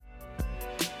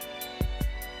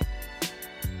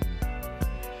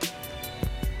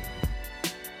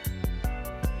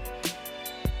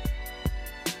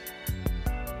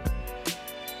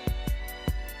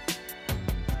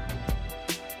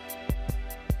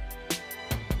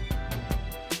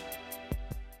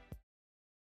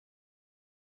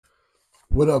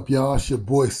What up, y'all? It's your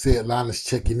boy Said Linus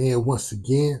checking in once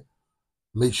again.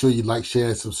 Make sure you like, share,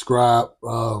 and subscribe.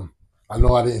 I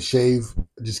know I didn't shave.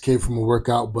 I just came from a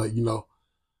workout, but the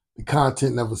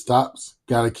content never stops.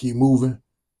 Gotta keep moving.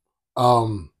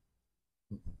 Um,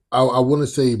 I want to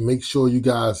say make sure you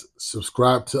guys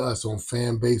subscribe to us on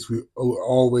Fanbase. We're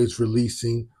always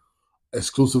releasing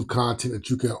exclusive content that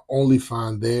you can only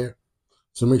find there.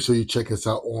 So make sure you check us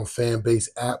out on Fanbase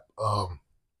app.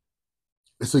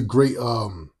 It's a great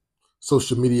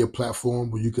social media platform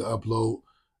where you can upload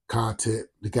content.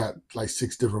 They got like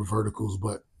 6 different verticals,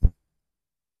 but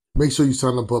make sure you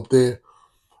sign up there.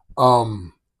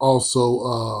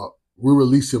 Also, we're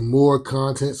releasing more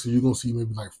content, so you're gonna see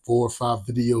maybe like 4 or 5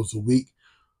 videos a week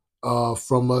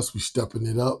from us. We're stepping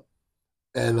it up,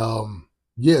 and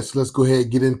yes, let's go ahead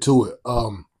and get into it.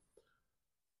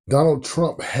 Donald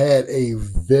Trump had a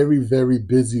very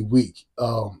busy week.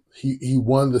 He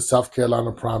won the South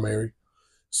Carolina primary.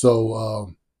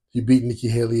 So he beat Nikki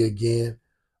Haley again.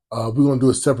 We're going to do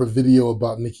a separate video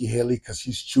about Nikki Haley because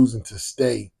she's choosing to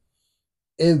stay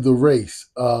in the race,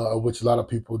 which a lot of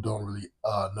people don't really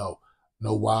know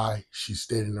why she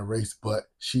stayed in the race, but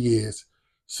she is.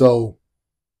 So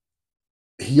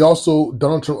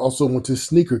Donald Trump also went to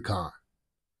Sneakercon.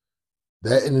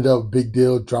 That ended up a big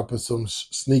deal, dropping some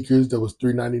sneakers that was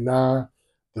 $3.99.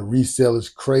 The resale is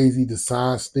crazy. The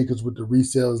signed sneakers with the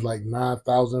resale is like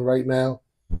 $9,000 right now.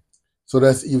 So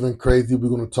that's even crazy. We're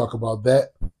going to talk about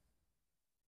that.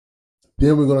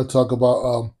 Then we're going to talk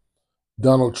about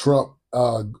Donald Trump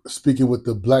speaking with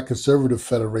the Black Conservative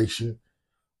Federation.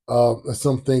 And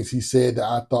some things he said that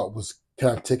I thought was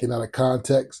kind of taken out of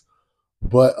context.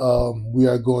 But we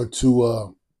are going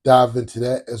to dive into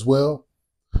that as well.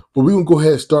 But we're going to go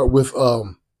ahead and start with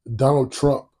Donald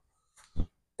Trump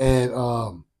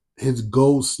and his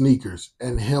gold sneakers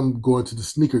and him going to the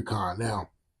Sneakercon. Now,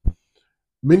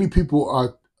 many people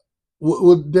are,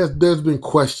 there's been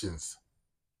questions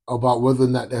about whether or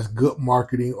not that's good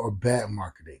marketing or bad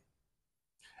marketing.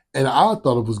 And I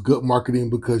thought it was good marketing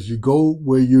because you go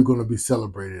where you're going to be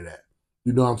celebrated at.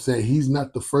 You know what I'm saying? He's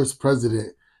not the first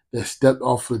president that stepped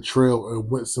off the trail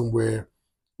and went somewhere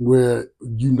where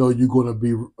you're going to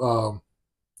be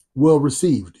well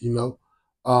received.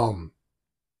 Um,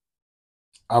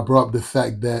 I brought up the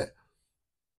fact that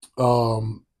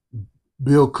um,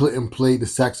 Bill Clinton played the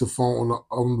saxophone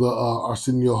on the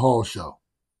Arsenio Hall show.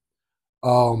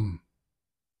 Barack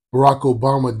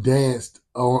Obama danced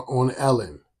on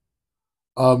Ellen.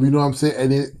 You know what I'm saying?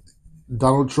 And then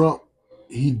Donald Trump,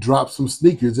 he dropped some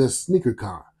sneakers at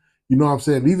Sneakercon. You know what I'm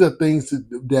saying? These are things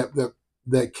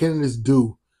that candidates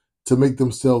do to make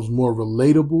themselves more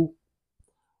relatable,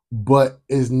 but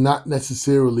it's not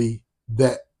necessarily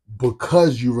that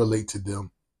because you relate to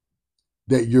them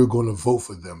that you're going to vote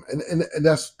for them. And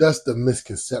that's the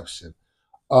misconception.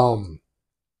 Um,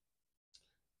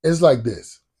 it's like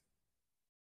this.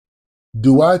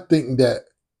 Do I think that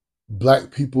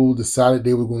black people decided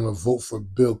they were going to vote for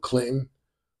Bill Clinton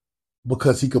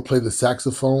because he could play the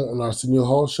saxophone on our Arsenio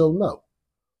Hall show? No.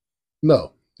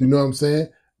 No. You know what I'm saying?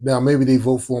 Now, maybe they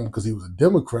vote for him because he was a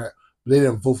Democrat, but they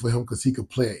didn't vote for him because he could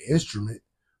play an instrument.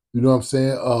 You know what I'm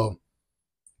saying?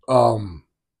 Um,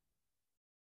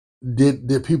 did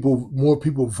more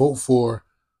people vote for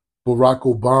Barack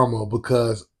Obama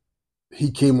because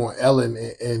he came on Ellen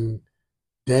and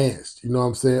danced? You know what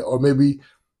I'm saying? Or maybe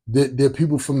did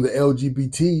people from the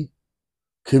LGBT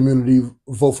community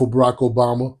vote for Barack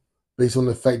Obama based on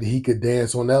the fact that he could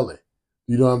dance on Ellen?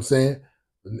 You know what I'm saying?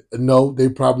 No, they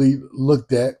probably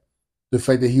looked at the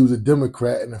fact that he was a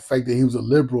Democrat and the fact that he was a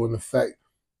liberal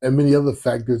and many other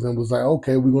factors and was like,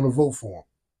 okay, we're going to vote for him.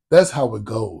 That's how it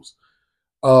goes.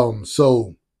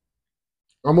 So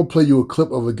I'm going to play you a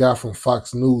clip of a guy from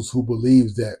Fox News who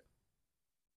believes that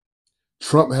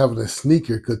Trump having a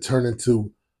sneaker could turn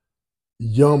into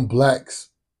young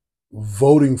blacks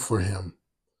voting for him,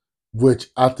 which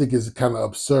I think is kind of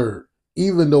absurd.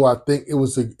 Even though I think it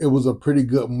was a pretty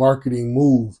good marketing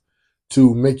move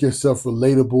to make yourself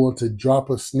relatable and to drop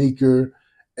a sneaker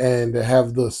and to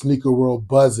have the sneaker world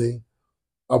buzzing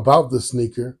about the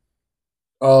sneaker.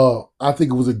 I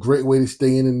think it was a great way to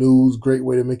stay in the news, great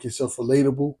way to make yourself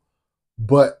relatable.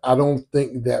 But I don't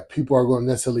think that people are going to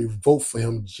necessarily vote for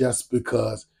him just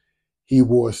because he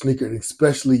wore a sneaker, and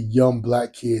especially young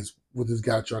black kids. What this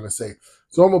guy trying to say?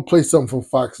 So I'm gonna play something from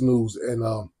Fox News and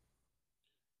go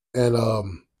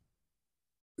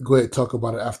ahead and talk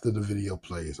about it after the video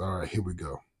plays. All right, here we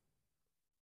go.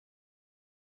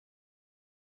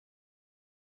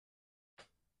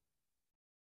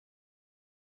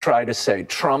 try to say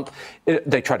Trump,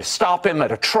 they try to stop him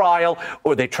at a trial,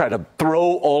 or they try to throw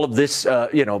all of this,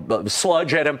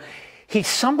 sludge at him. He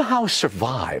somehow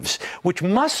survives, which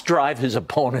must drive his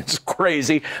opponents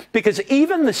crazy, because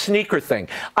even the sneaker thing,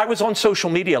 I was on social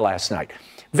media last night.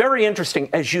 Very interesting,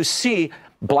 as you see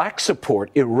black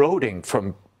support eroding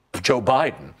from Joe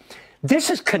Biden. This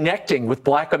is connecting with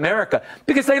black America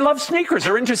because they love sneakers.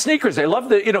 They're into sneakers. They love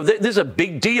this is a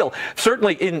big deal,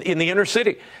 certainly in the inner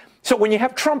city. So when you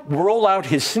have Trump roll out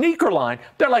his sneaker line,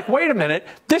 they're like, wait a minute,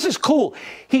 this is cool.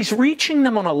 He's reaching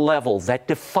them on a level that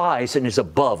defies and is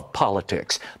above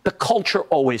politics. The culture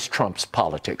always trumps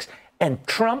politics. And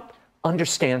Trump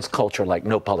understands culture like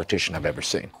no politician I've ever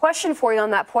seen. Question for you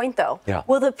on that point, though. Yeah.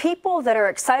 Will the people that are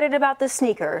excited about the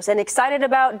sneakers and excited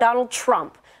about Donald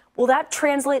Trump, will that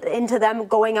translate into them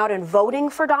going out and voting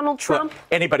for Donald Trump? Well,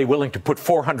 anybody willing to put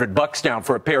 $400 down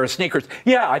for a pair of sneakers?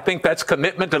 Yeah, I think that's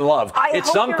commitment and love. It's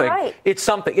hope something. You're right. It's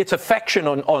something. It's affection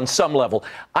on some level.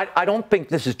 I don't think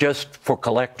this is just for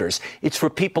collectors. It's for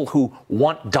people who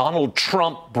want Donald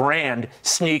Trump brand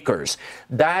sneakers.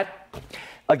 That,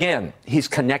 again, he's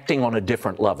connecting on a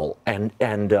different level, and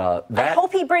that. I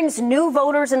hope he brings new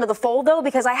voters into the fold, though,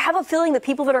 because I have a feeling the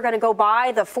people that are going to go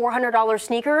buy the $400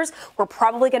 sneakers were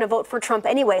probably going to vote for Trump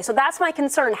anyway. So that's my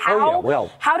concern.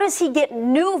 How does he get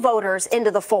new voters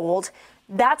into the fold?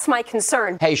 That's my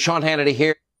concern. Hey, Sean Hannity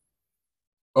here.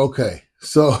 Okay,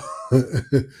 so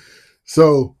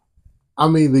I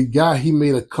mean, the guy, he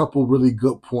made a couple really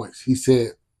good points. He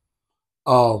said,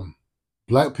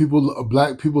 Black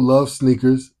people love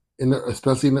sneakers,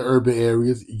 especially in the urban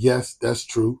areas. Yes, that's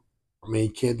true. I mean, you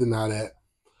can't deny that.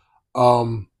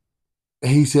 And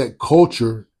he said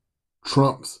culture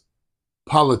trumps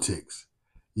politics.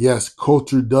 Yes,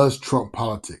 culture does trump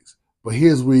politics. But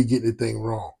here's where you get the thing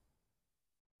wrong.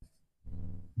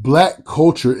 Black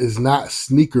culture is not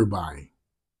sneaker buying.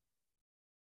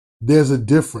 There's a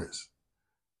difference.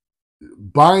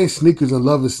 Buying sneakers and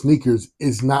loving sneakers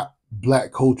is not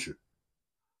black culture.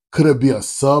 Could it be a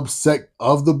subsect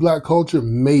of the black culture?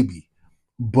 Maybe.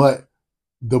 But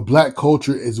the black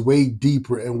culture is way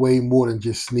deeper and way more than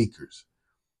just sneakers.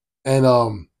 And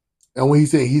when he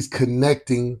said he's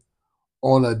connecting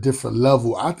on a different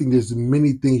level, I think there's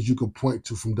many things you could point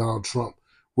to from Donald Trump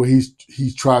where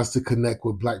he tries to connect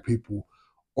with black people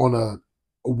on a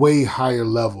way higher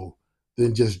level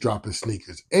than just dropping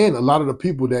sneakers. And a lot of the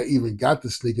people that even got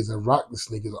the sneakers and rock the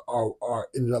sneakers are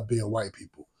ended up being white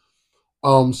people.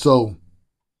 So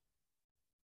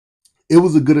it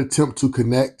was a good attempt to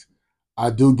connect. I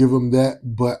do give him that,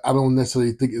 but I don't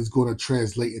necessarily think it's going to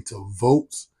translate into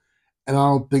votes. And I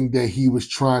don't think that he was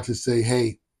trying to say,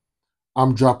 hey,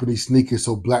 I'm dropping these sneakers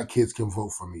so black kids can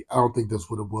vote for me. I don't think that's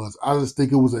what it was. I just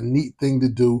think it was a neat thing to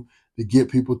do to get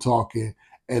people talking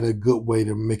and a good way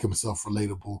to make himself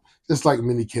relatable, just like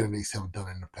many candidates have done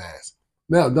in the past.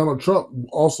 Now, Donald Trump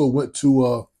also went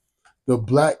to the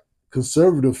Black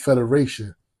Conservative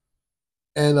Federation,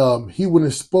 and he went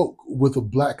and spoke with the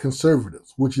black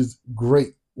conservatives, which is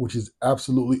great, which is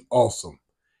absolutely awesome.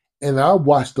 And I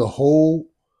watched the whole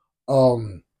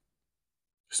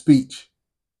speech,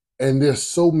 and there's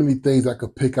so many things I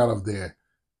could pick out of there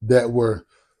that were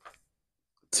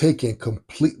taken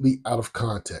completely out of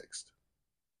context.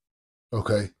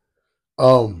 Okay.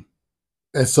 And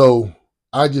so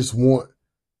I just want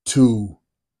to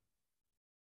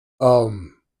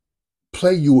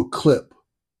play you a clip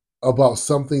about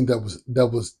something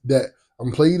that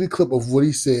I'm playing you the clip of what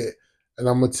he said, and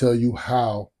I'm gonna tell you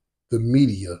how the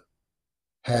media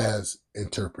has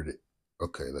interpreted.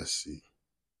 Okay, let's see.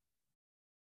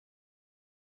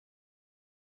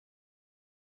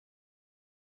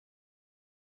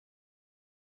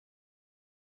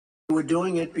 We're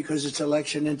doing it because it's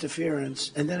election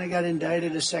interference. And then I got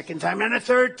indicted a second time, and a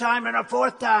third time, and a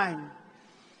fourth time.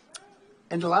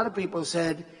 And a lot of people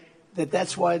said that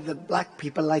that's why the black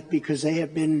people like me, because they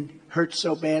have been hurt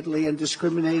so badly and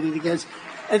discriminated against.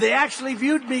 And they actually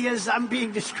viewed me as I'm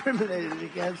being discriminated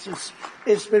against.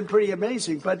 It's been pretty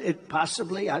amazing. But it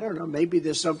possibly, I don't know, maybe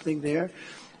there's something there.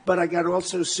 But I got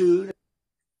also sued.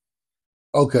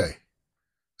 Okay.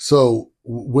 So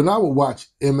when I would watch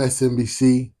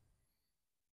MSNBC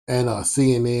and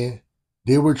CNN,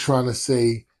 they were trying to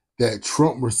say that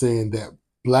Trump was saying that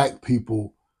black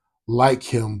people like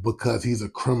him because he's a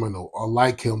criminal or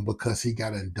like him because he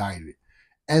got indicted.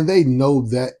 And they know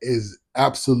that is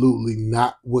absolutely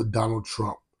not what Donald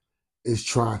Trump is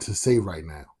trying to say right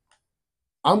now.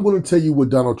 I'm going to tell you what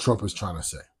Donald Trump is trying to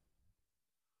say.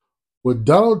 What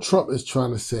Donald Trump is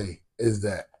trying to say is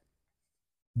that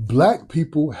black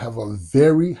people have a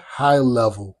very high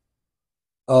level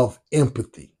of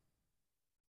empathy.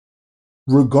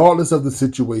 regardless of the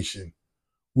situation,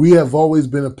 we have always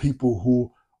been a people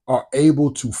who are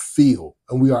able to feel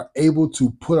and we are able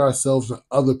to put ourselves in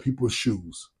other people's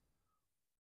shoes.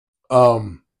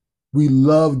 We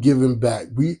love giving back.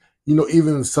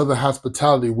 Even in Southern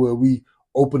hospitality, where we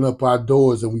open up our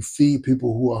doors and we feed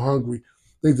people who are hungry,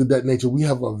 things of that nature, we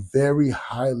have a very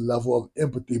high level of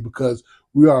empathy because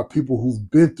we are people who've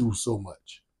been through so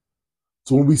much.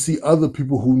 So when we see other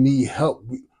people who need help,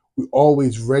 we're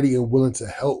always ready and willing to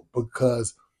help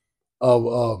because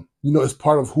of, it's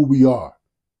part of who we are.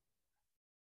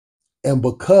 And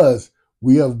because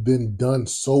we have been done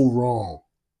so wrong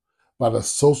by the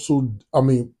by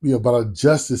the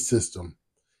justice system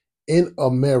in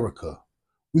America,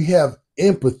 we have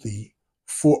empathy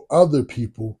for other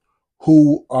people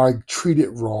who are treated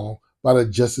wrong by the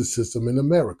justice system in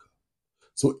America.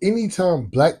 So anytime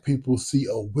Black people see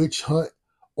a witch hunt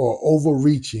or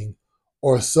overreaching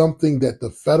or something that the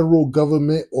federal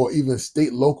government or even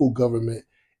state local government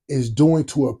is doing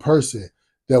to a person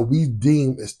that we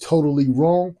deem is totally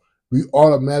wrong, we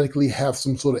automatically have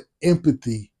some sort of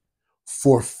empathy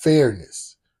for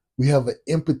fairness. We have an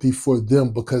empathy for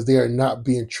them because they are not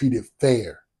being treated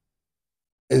fair.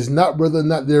 It's not whether or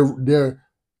not they're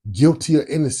guilty or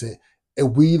innocent,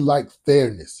 and we like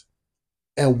fairness.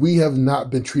 And we have not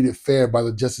been treated fair by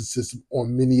the justice system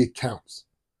on many accounts.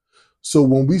 So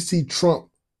when we see Trump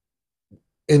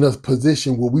in a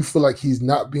position where we feel like he's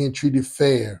not being treated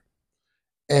fair,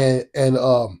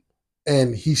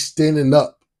 and he's standing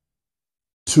up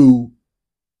to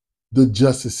the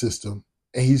justice system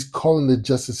and he's calling the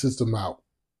justice system out,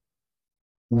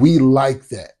 we like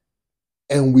that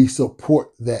and we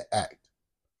support that act.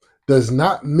 Does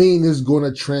not mean it's going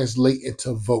to translate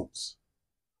into votes,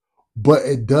 but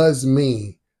it does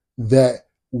mean that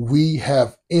we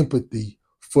have empathy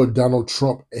for Donald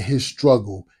Trump and his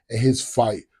struggle and his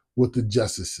fight with the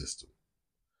justice system.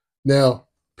 Now,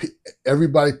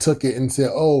 everybody took it and said,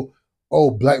 oh,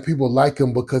 Black people like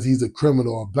him because he's a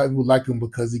criminal, or Black people like him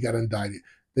because he got indicted.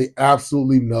 They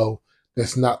absolutely know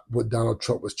that's not what Donald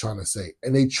Trump was trying to say.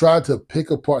 And they tried to pick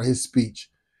apart his speech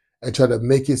and try to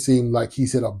make it seem like he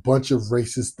said a bunch of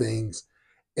racist things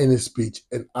in his speech.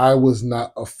 And I was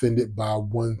not offended by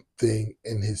one thing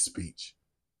in his speech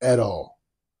at all.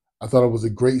 I thought it was a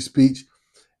great speech.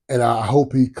 And I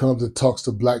hope he comes and talks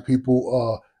to Black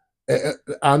people.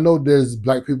 I know there's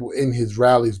Black people in his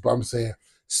rallies, but I'm saying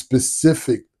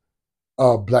specific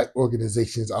Black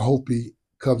organizations. I hope he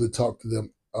comes and talk to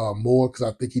them more because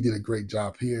I think he did a great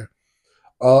job here.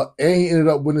 And he ended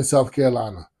up winning South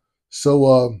Carolina.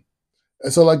 So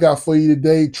that's all I got for you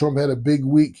today. Trump had a big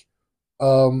week.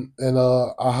 And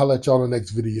I'll holler at y'all in the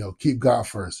next video. Keep God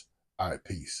first. All right,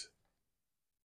 peace.